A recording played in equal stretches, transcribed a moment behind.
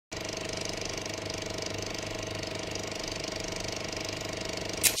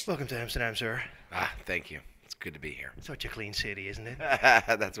Welcome to Amsterdam, sir. Ah, thank you. It's good to be here. Such a clean city, isn't it?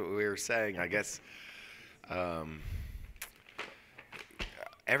 That's what we were saying, I guess. Um,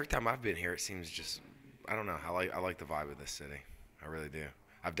 every time I've been here, it seems just I don't know. I like the vibe of this city. I really do.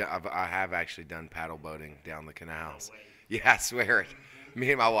 I have actually done paddle boating down the canals. Yeah, I swear it. Me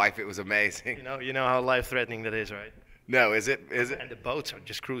and my wife, it was amazing. You know how life-threatening that is, right? No, is it? Is it? And the boats are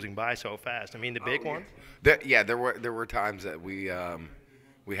just cruising by so fast. I mean, the big one. Yeah, there were times that we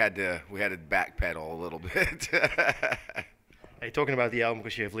had to backpedal a little bit. Hey, talking about the album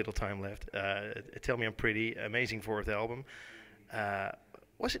because you have little time left. Tell Me I'm Pretty, amazing fourth album. Uh,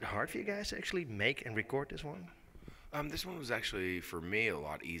 was it hard for you guys to actually make and record this one? This one was actually for me a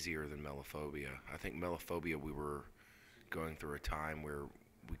lot easier than Melophobia. I think Melophobia we were going through a time where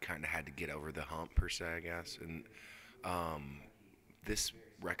we kind of had to get over the hump per se, I guess, and this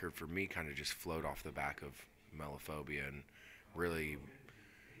record for me kind of just flowed off the back of Melophobia, and really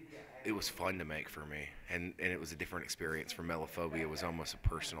it was fun to make for me, and it was a different experience. For Melophobia, it was almost a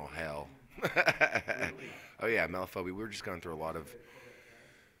personal hell. Oh yeah, Melophobia. We were just going through a lot of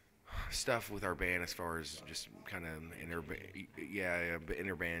stuff with our band as far as just kind of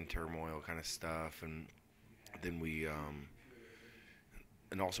inner band turmoil kind of stuff, and then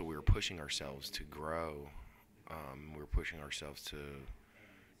and also we were pushing ourselves to grow. We were pushing ourselves to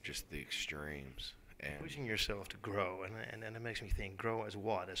just the extremes. And Pushing yourself to grow, and that makes me think, grow as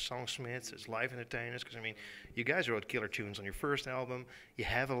what? As songsmiths, as live entertainers? Because I mean, you guys wrote killer tunes on your first album. You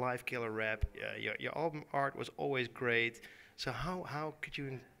have a live killer rap. Your album art was always great. So how could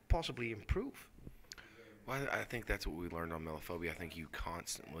you possibly improve? well, I think that's what we learned on Melophobia. I think you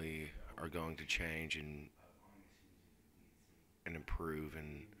constantly are going to change and improve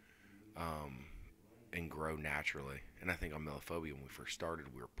um, and grow naturally. And I think on Melophobia, when we first started,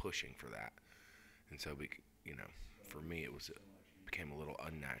 we were pushing for that. And so, for me, it became a little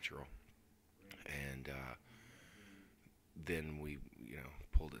unnatural. And then we,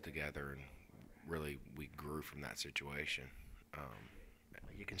 pulled it together, and really we grew from that situation. Um,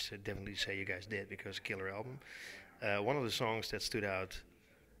 You can definitely say you guys did because killer album. One of the songs that stood out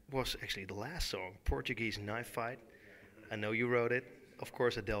was actually the last song, Portuguese Knife Fight. I know you wrote it. Of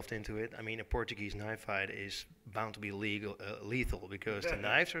course, I delved into it. I mean, a Portuguese knife fight is bound to be lethal because the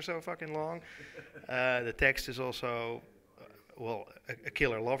knives are so fucking long. The text is also, a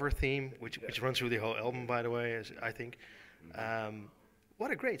killer lover theme, which runs through the whole album, by the way, I think. What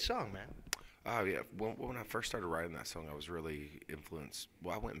a great song, man. oh yeah, when I first started writing that song, I was really influenced.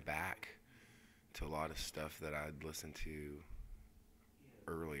 Well, I went back to a lot of stuff that I'd listened to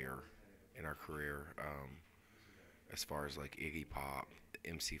earlier in our career. As far as like Iggy Pop,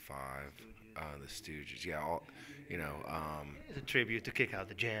 MC5, the Stooges, yeah, all, you know, It's a tribute to Kick Out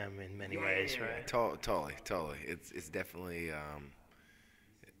the Jam in many ways, right? totally. It's definitely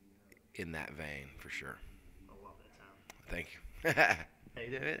in that vein for sure. I love that sound. Thank you.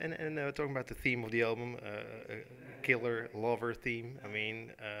 Hey, and talking about the theme of the album, a killer lover theme. I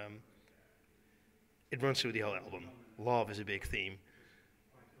mean, it runs through the whole album. Love is a big theme.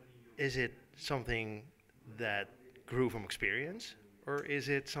 Is it something that grew from experience, or is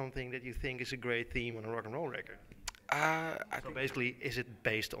it something that you think is a great theme on a rock and roll record? I So think, basically, is it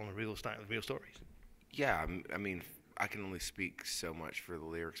based on real stories? yeah, I mean, I can only speak so much for the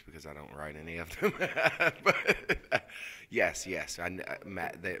lyrics because I don't write any of them. But yes,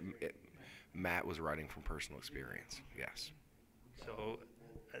 Matt was writing from personal experience. Yes. So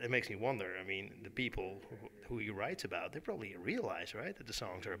it makes me wonder. I mean, the people who he writes about, they probably realize, right, that the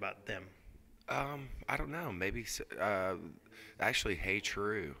songs are about them. I don't know. Maybe actually, "Hey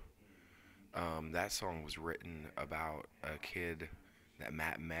True." That song was written about a kid that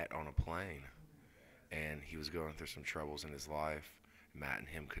Matt met on a plane, and he was going through some troubles in his life. Matt and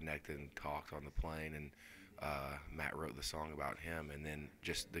him connected and talked on the plane, and Matt wrote the song about him. And then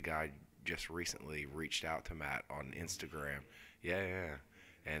just the guy just recently reached out to Matt on Instagram. Yeah,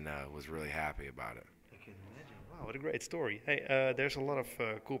 and was really happy about it. I can imagine. Wow, what a great story. Hey, there's a lot of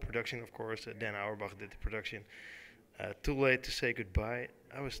cool production, of course. Dan Auerbach did the production. Too Late to Say Goodbye.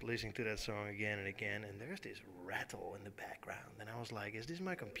 I was listening to that song again and again, and there's this rattle in the background. And I was like, is this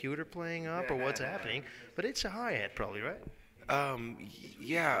my computer playing up or what's happening? But it's a hi-hat probably, right?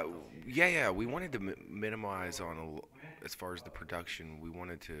 Yeah. We wanted to minimize as far as the production. We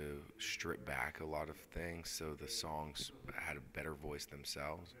wanted to strip back a lot of things so the songs had a better voice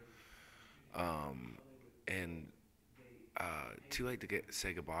themselves. And Too Late to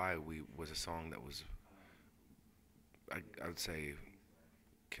Say Goodbye was a song that was, I would say,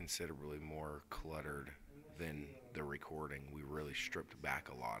 considerably more cluttered than the recording. We really stripped back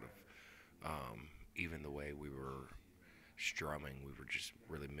a lot of even the way we were strumming. We were just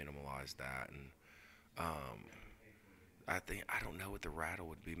really minimalized that, and um, I don't know what the rattle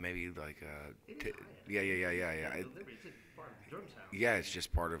would be. Maybe like yeah. Yeah, it's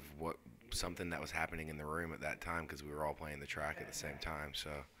just part of what something that was happening in the room at that time because we were all playing the track at the same time.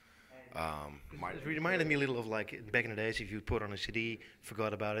 So It reminded me a little of like back in the days if you put on a CD,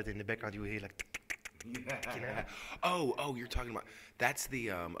 forgot about it, in the background you would hear like tick, tick, tick, tick, tick, tick, you know? oh, you're talking about that's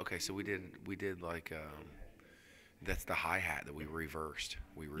the okay. So we did like that's the hi hat that we reversed.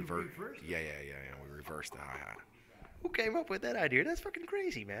 We reversed. Yeah. We reversed the hi hat. Who came up with that idea? That's fucking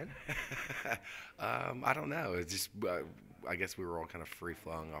crazy, man. I don't know. It's just I guess we were all kind of free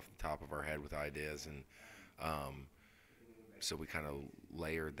flowing off the top of our head with ideas, and so we kind of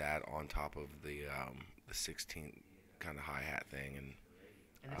layered that on top of the 16th kind of hi hat thing, and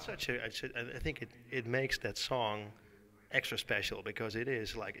And it's I think it makes that song extra special because it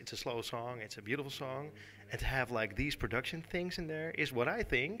is like it's a slow song, it's a beautiful song, and to have like these production things in there is what I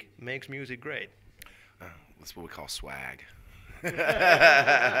think makes music great. that's what we call swag.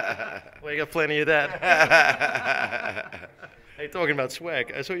 Well, you got plenty of that. Hey, talking about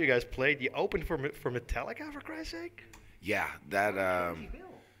swag, I saw you guys played. You opened for Metallica, for Christ's sake. Yeah, that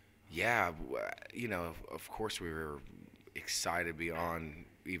yeah, you know, of course we were excited beyond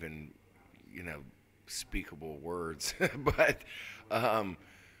even, you know, speakable words, but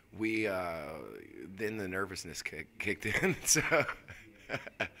we then the nervousness kicked in. So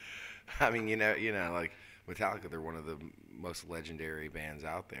I mean, like Metallica, they're one of the most legendary bands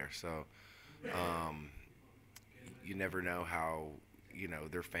out there. So you never know how,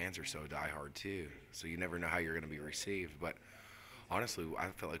 their fans are so diehard too. So you never know how you're going to be received. But honestly, I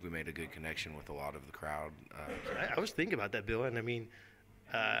felt like we made a good connection with a lot of the crowd. I was thinking about that, Bill, and I mean,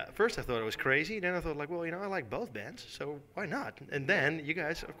 first I thought it was crazy. Then I thought, like, well, I like both bands, so why not? And then you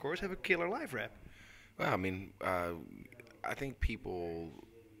guys, of course, have a killer live rap. Well, I mean, I think people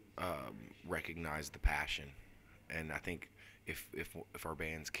recognize the passion, and I think if our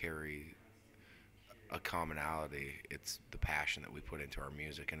bands carry a commonality, it's the passion that we put into our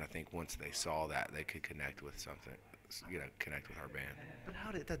music. And I think once they saw that, they could connect with something, connect with our band. But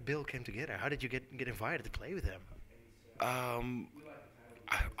how did that bill come together? How did you get invited to play with them?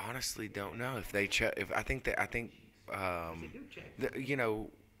 I honestly don't know if they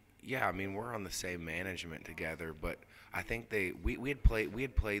yeah, I mean, we're on the same management together, but I think we had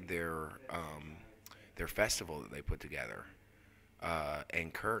played their festival that they put together,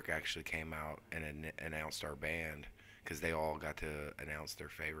 and Kirk actually came out and announced our band because they all got to announce their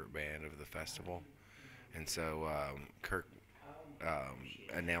favorite band of the festival, and so Kirk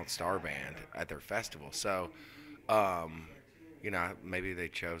announced our band at their festival. So maybe they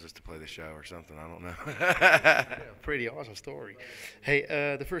chose us to play the show or something. I don't know. Yeah, pretty awesome story. Hey,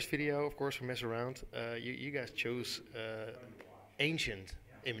 the first video, of course, from Mess Around, you guys chose ancient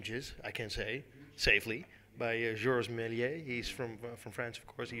images, I can say, safely, by Georges Méliès. He's from France, of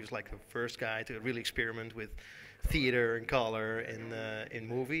course. He was like the first guy to really experiment with theater and color in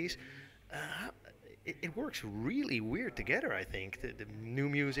movies. It works really weird together, I think. The new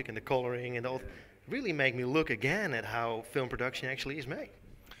music and the coloring and all really make me look again at how film production actually is made.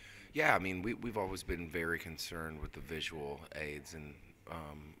 Yeah, I mean, we've always been very concerned with the visual aids, and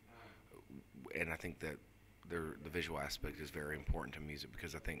I think that the visual aspect is very important to music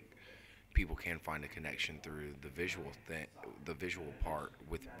because I think people can find a connection through the visual part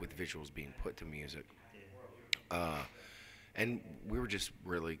with visuals being put to music. And we were just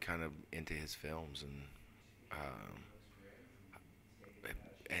really kind of into his films,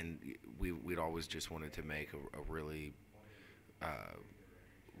 and we'd always just wanted to make a really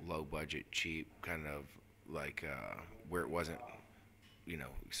low budget, cheap kind of like where it wasn't,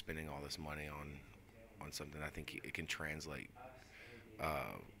 spending all this money on something. I think it can translate.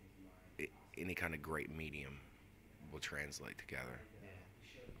 Any kind of great medium will translate together.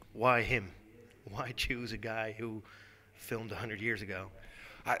 Why him? Why choose a guy who filmed 100 years ago?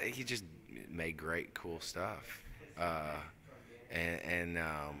 He just made great, cool stuff. And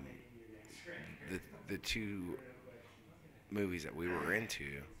the two movies that we were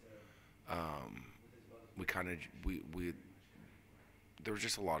into, there was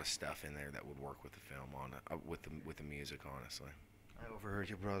just a lot of stuff in there that would work with the film with the music, honestly. I overheard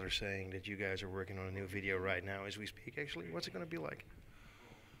your brother saying that you guys are working on a new video right now as we speak. Actually, what's it going to be like?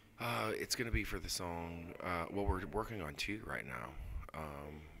 It's going to be for the song. Well, we're working on two right now.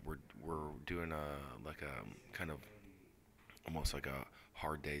 We're doing a kind of almost like a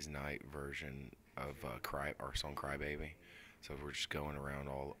Hard Day's Night version of our song "Cry Baby." So we're just going around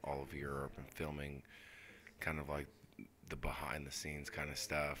all of Europe and filming kind of like the behind the scenes kind of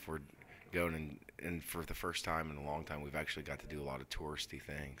stuff. We're going and for the first time in a long time, we've actually got to do a lot of touristy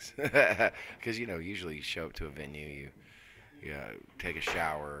things. Because usually you show up to a venue, you take a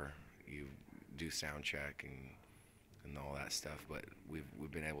shower, you do sound check and all that stuff. But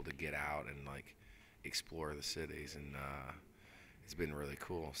we've been able to get out and like explore the cities, and it's been really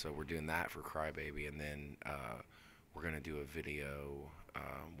cool. So we're doing that for Crybaby, and then we're gonna do a video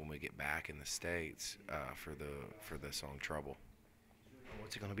when we get back in the States for the song Trouble.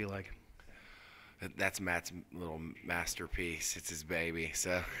 What's it gonna be like? That's Matt's little masterpiece. It's his baby.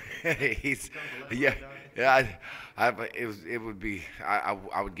 So he's yeah. It would be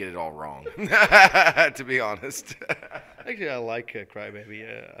I would get it all wrong to be honest. Actually, I like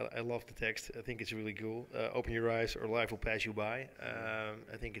Crybaby. I love the text. I think it's really cool. Open your eyes, or life will pass you by.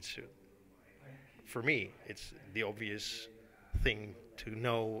 I think it's for me, it's the obvious thing to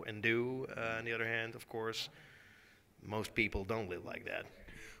know and do. On the other hand, of course, most people don't live like that.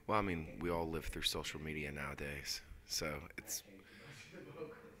 Well, I mean, we all live through social media nowadays, so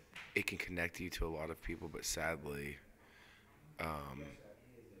it can connect you to a lot of people, but sadly,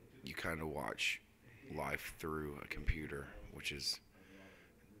 you kind of watch life through a computer, which is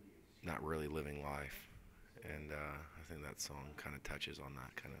not really living life, and I think that song kind of touches on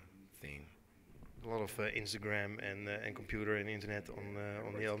that kind of theme. A lot of Instagram and computer and internet on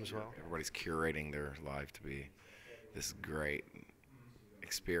the album as well. Everybody's curating their life to be this great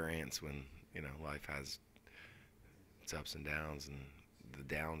experience when life has its ups and downs, and the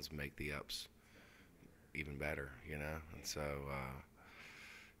downs make the ups even better, and so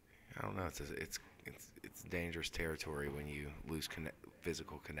I don't know, it's dangerous territory when you lose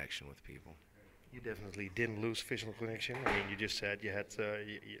physical connection with people. You definitely didn't lose physical connection. I mean, you just said you had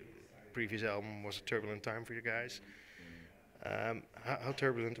previous album was a turbulent time for you guys. How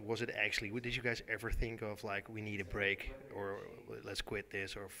turbulent was it actually? Did you guys ever think of like, we need a break, or let's quit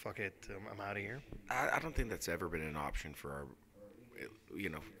this, or fuck it, I'm out of here? I don't think that's ever been an option for our,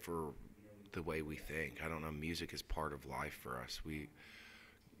 for the way we think. I don't know. Music is part of life for us.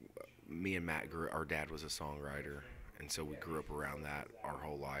 Me and Matt our dad was a songwriter, and so we grew up around that our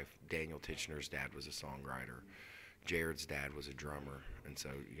whole life. Daniel Titchener's dad was a songwriter. Jared's dad was a drummer, and so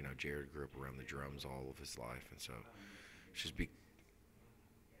Jared grew up around the drums all of his life, and so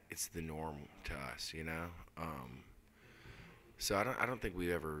it's the norm to us, So I don't think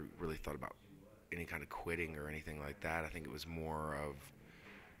we ever really thought about any kind of quitting or anything like that. I think it was more of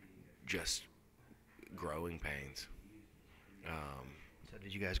just growing pains. So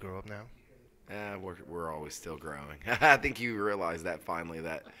did you guys grow up now? We're always still growing. I think you realize that finally,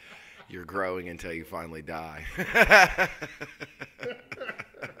 that you're growing until you finally die.